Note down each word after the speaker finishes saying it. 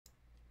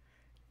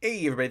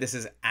Hey everybody, this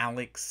is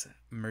Alex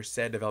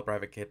Merced, Developer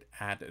Advocate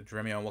at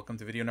Dremio, and welcome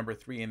to video number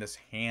 3 in this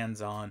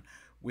hands-on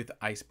with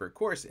Iceberg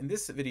course. In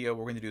this video,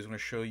 what we're going to do is we're going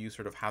to show you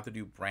sort of how to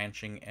do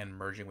branching and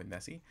merging with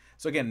Nessie.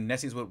 So again,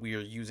 Nessie is what we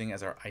are using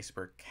as our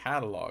Iceberg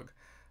catalog.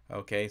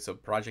 Okay, so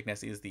Project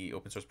Nessie is the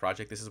open source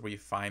project. This is where you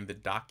find the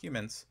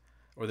documents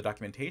or the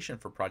documentation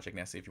for Project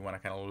Nessie if you want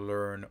to kind of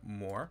learn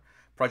more.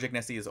 Project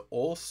Nessie is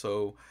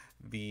also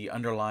the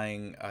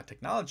underlying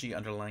technology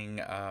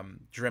underlying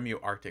Dremio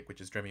Arctic,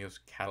 which is Dremio's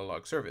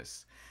catalog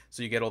service.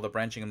 So you get all the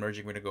branching and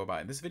merging we're going to go about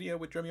in this video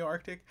with Dremio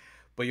Arctic,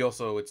 but you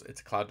also, it's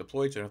cloud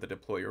deployed, so you don't have to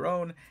deploy your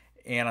own.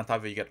 And on top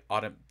of it, you get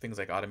things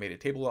like automated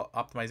table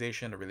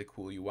optimization, a really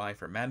cool UI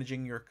for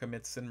managing your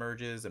commits and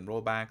merges and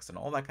rollbacks and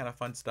all that kind of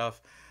fun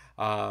stuff.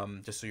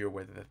 Just so you're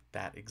aware that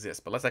that exists.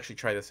 But let's actually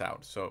try this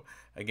out. So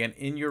again,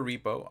 in your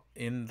repo,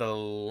 in the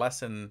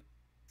lesson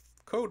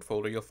code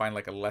folder, you'll find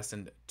like a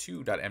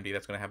lesson2.md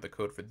that's going to have the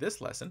code for this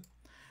lesson.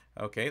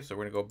 Okay, so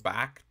we're going to go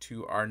back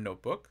to our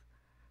notebook.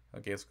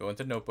 Okay, let's go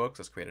into notebooks.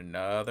 Let's create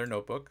another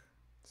notebook.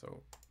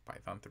 So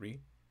Python 3.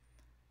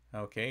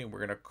 Okay, we're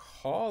going to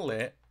call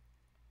it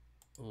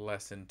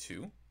lesson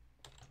 2.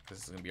 This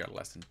is going to be our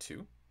lesson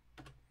 2.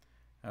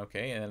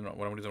 Okay, and then what I'm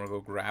going to do is I'm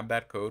going to go grab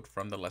that code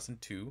from the lesson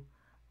 2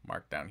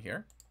 mark down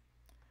here.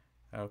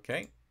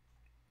 Okay,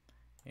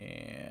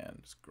 and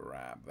just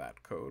grab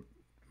that code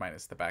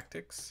minus the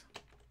backticks.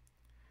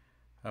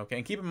 Okay,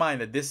 and keep in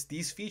mind that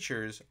these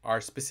features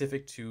are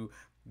specific to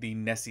the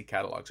Nessie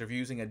catalog. So if you're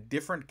using a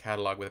different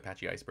catalog with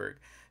Apache Iceberg,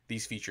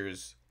 these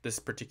features, this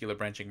particular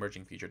branching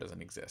merging feature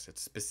doesn't exist.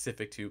 It's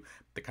specific to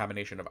the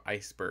combination of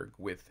Iceberg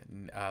with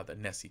the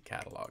Nessie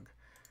catalog.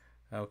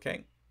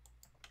 Okay.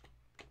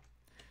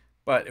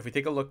 But if we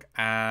take a look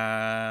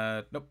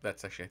at, nope,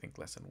 that's actually, I think,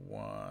 lesson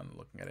 1,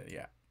 looking at it,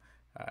 yeah.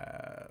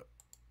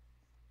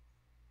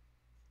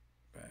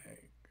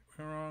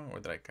 Wrong, or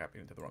did I copy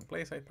it into the wrong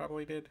place? I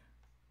probably did.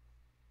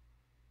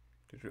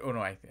 Oh no,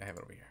 I have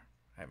it over here.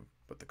 I haven't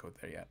put the code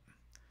there yet.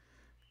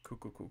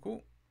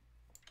 Cool.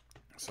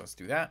 So let's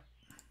do that.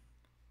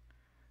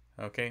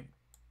 Okay.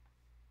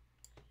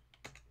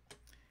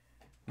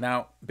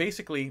 Now,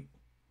 basically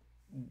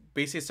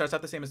it starts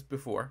out the same as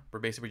before. We're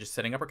basically just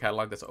setting up our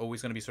catalog. That's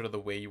always going to be sort of the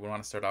way you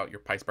want to start out your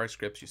PySpark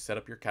scripts. You set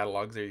up your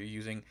catalogs that you're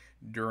using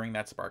during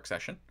that Spark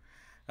session.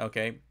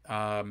 Okay,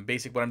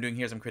 basically what I'm doing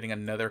here is I'm creating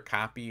another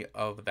copy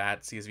of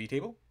that CSV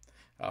table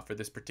for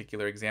this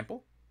particular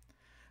example.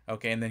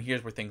 Okay, and then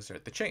here's where things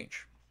start to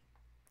change.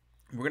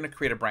 We're going to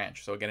create a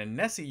branch. So again, in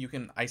Nessie, you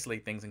can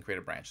isolate things and create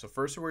a branch. So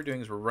first what we're doing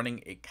is we're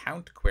running a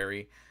count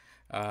query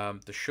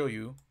to show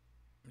you.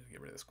 Let me get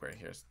rid of this query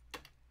here.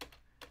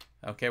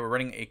 Okay, we're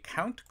running a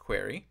count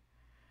query.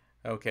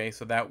 Okay,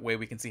 so that way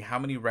we can see how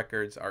many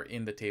records are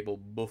in the table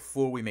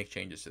before we make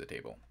changes to the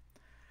table.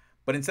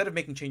 But instead of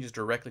making changes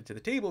directly to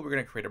the table, we're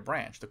going to create a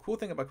branch. The cool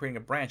thing about creating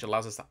a branch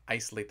allows us to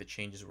isolate the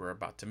changes we're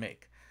about to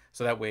make.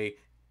 So that way,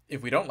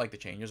 if we don't like the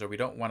changes or we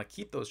don't want to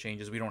keep those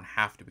changes, we don't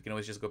have to. We can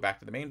always just go back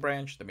to the main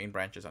branch. The main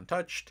branch is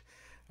untouched.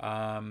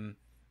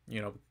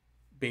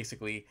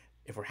 Basically,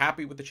 if we're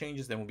happy with the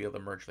changes, then we'll be able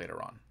to merge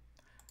later on.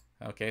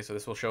 Okay, so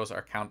this will show us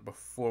our count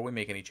before we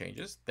make any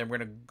changes. Then we're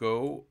going to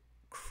go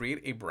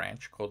create a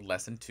branch called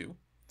lesson 2.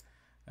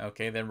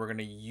 Okay, then we're going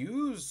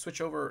to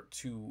switch over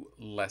to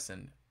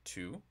lesson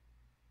 2.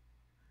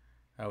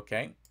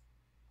 Okay,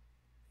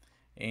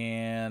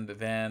 and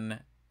then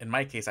in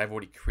my case, I've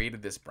already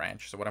created this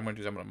branch. So what I'm going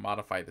to do is I'm going to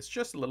modify this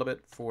just a little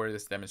bit for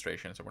this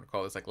demonstration. So we're going to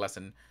call this like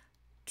lesson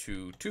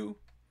 2.2.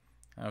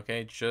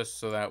 Okay, just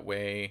so that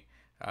way,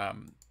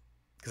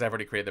 because I've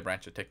already created the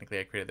branch, so technically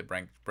I created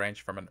the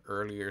branch from an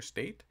earlier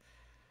state.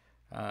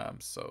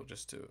 So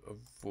just to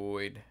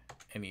avoid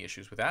any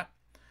issues with that.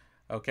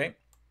 Okay,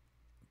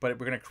 but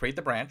we're going to create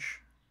the branch.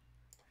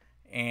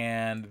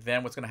 And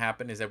then what's going to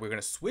happen is that we're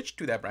going to switch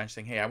to that branch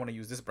saying, hey, I want to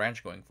use this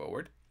branch going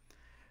forward.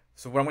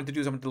 So what I'm going to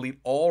do is I'm going to delete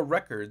all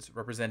records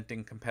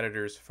representing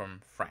competitors from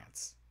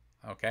France.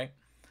 Okay.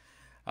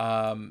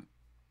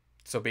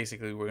 So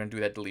basically we're going to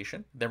do that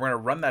deletion. Then we're going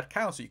to run that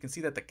count so you can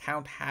see that the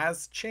count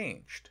has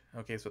changed.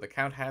 Okay, so the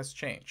count has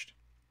changed.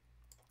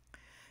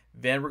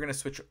 Then we're going to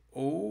switch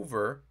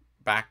over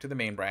back to the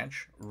main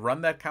branch,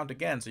 run that count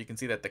again so you can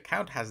see that the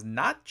count has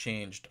not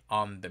changed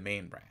on the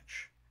main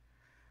branch.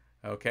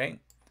 Okay.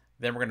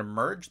 Then we're going to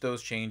merge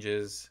those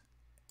changes,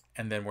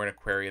 and then we're going to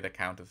query the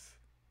count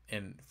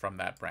from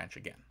that branch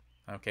again.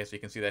 Okay, so you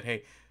can see that,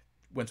 hey,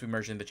 once we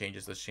merge in the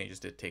changes, those changes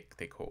did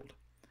take hold.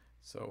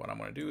 So what I'm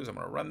going to do is I'm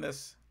going to run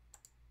this.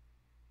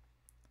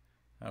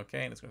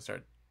 Okay, and it's going to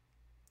start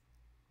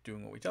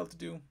doing what we tell it to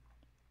do.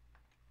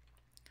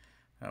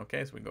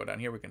 Okay, so we can go down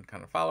here. We can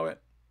kind of follow it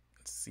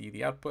and see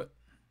the output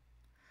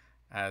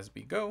as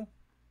we go.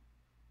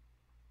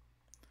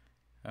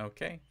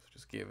 Okay, so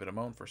just give it a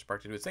moment for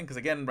Spark to do its thing. Because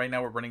again, right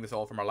now we're running this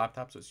all from our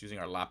laptop, so it's using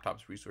our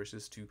laptop's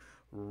resources to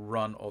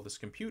run all this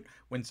compute.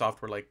 When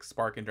software like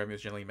Spark and Dremio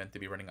is generally meant to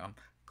be running on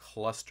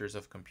clusters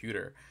of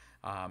computer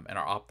and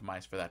are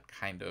optimized for that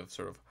kind of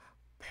sort of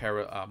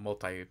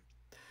multi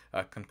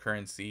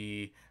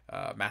concurrency,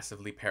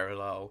 massively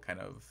parallel kind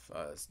of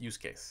use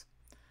case.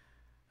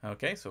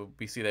 Okay, so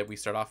we see that we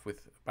start off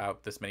with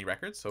about this many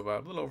records, so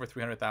about a little over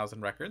 300,000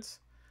 records.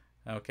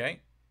 Okay,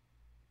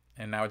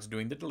 and now it's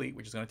doing the delete,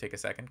 which is going to take a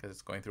second because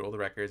it's going through all the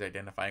records,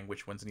 identifying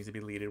which ones need to be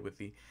deleted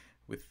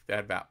with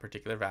that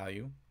particular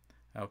value.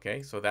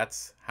 Okay, so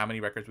that's how many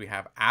records we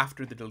have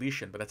after the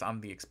deletion, but that's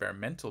on the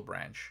experimental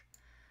branch.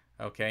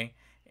 Okay,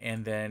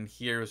 and then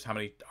here's how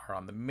many are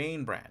on the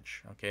main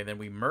branch. Okay, then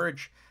we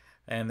merge,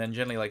 and then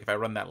generally, like if I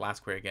run that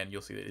last query again,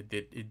 you'll see that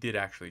it did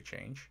actually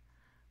change.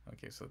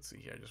 Okay, so let's see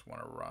here. I just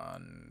want to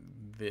run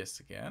this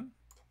again.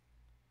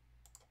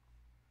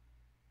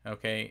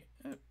 Okay,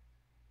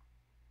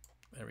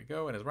 there we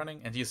go, and it's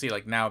running. And you see,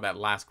 like now that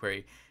last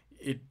query,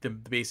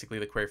 basically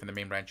the query from the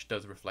main branch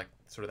does reflect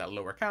sort of that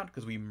lower count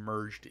because we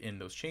merged in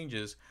those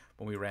changes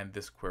when we ran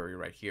this query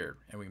right here,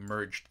 and we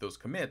merged those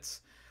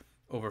commits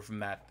over from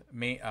that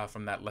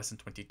lesson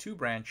 22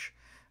 branch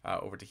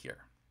over to here.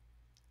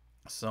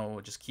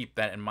 So just keep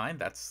that in mind.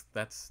 That's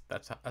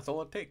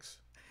all it takes.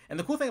 And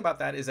the cool thing about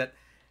that is that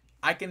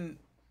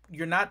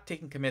you're not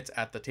taking commits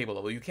at the table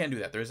level. You can do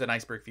that. There's an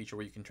Iceberg feature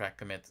where you can track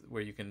commits,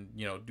 where you can,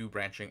 do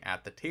branching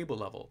at the table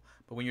level.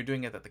 But when you're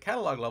doing it at the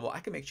catalog level, I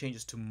can make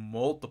changes to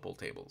multiple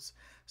tables.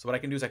 So what I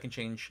can do is I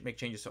can make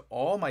changes to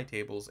all my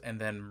tables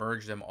and then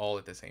merge them all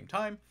at the same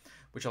time,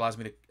 which allows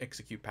me to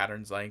execute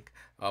patterns like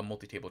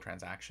multi-table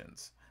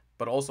transactions,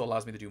 but also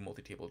allows me to do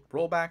multi-table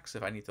rollbacks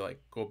if I need to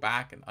like go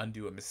back and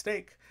undo a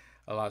mistake.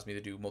 Allows me to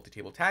do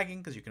multi-table tagging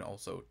because you can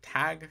also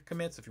tag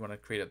commits if you want to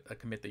create a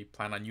commit that you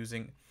plan on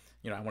using.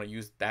 I want to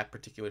use that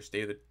particular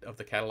state of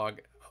the catalog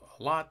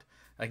a lot.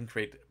 I can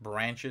create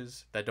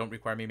branches that don't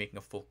require me making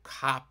a full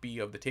copy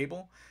of the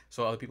table,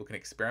 so other people can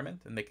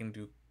experiment and they can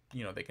do,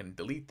 they can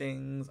delete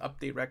things,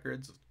 update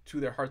records to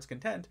their heart's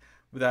content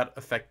without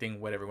affecting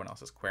what everyone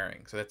else is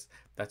querying. So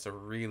that's a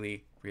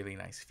really, really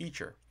nice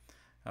feature.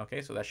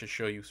 Okay, so that should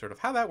show you sort of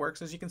how that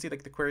works. As you can see,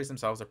 like the queries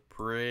themselves are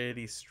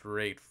pretty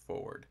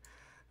straightforward.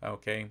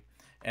 Okay,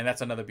 and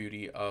that's another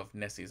beauty of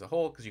Nessie as a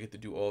whole, because you get to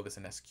do all of this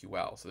in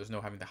SQL. So there's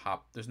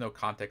no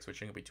context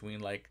switching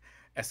between like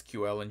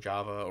SQL and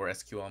Java or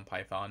SQL and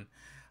Python.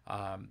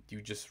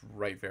 You just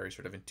write very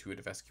sort of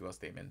intuitive SQL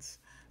statements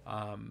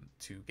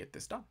to get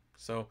this done.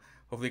 So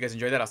hopefully you guys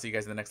enjoyed that. I'll see you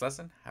guys in the next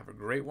lesson. Have a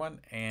great one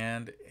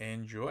and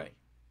enjoy.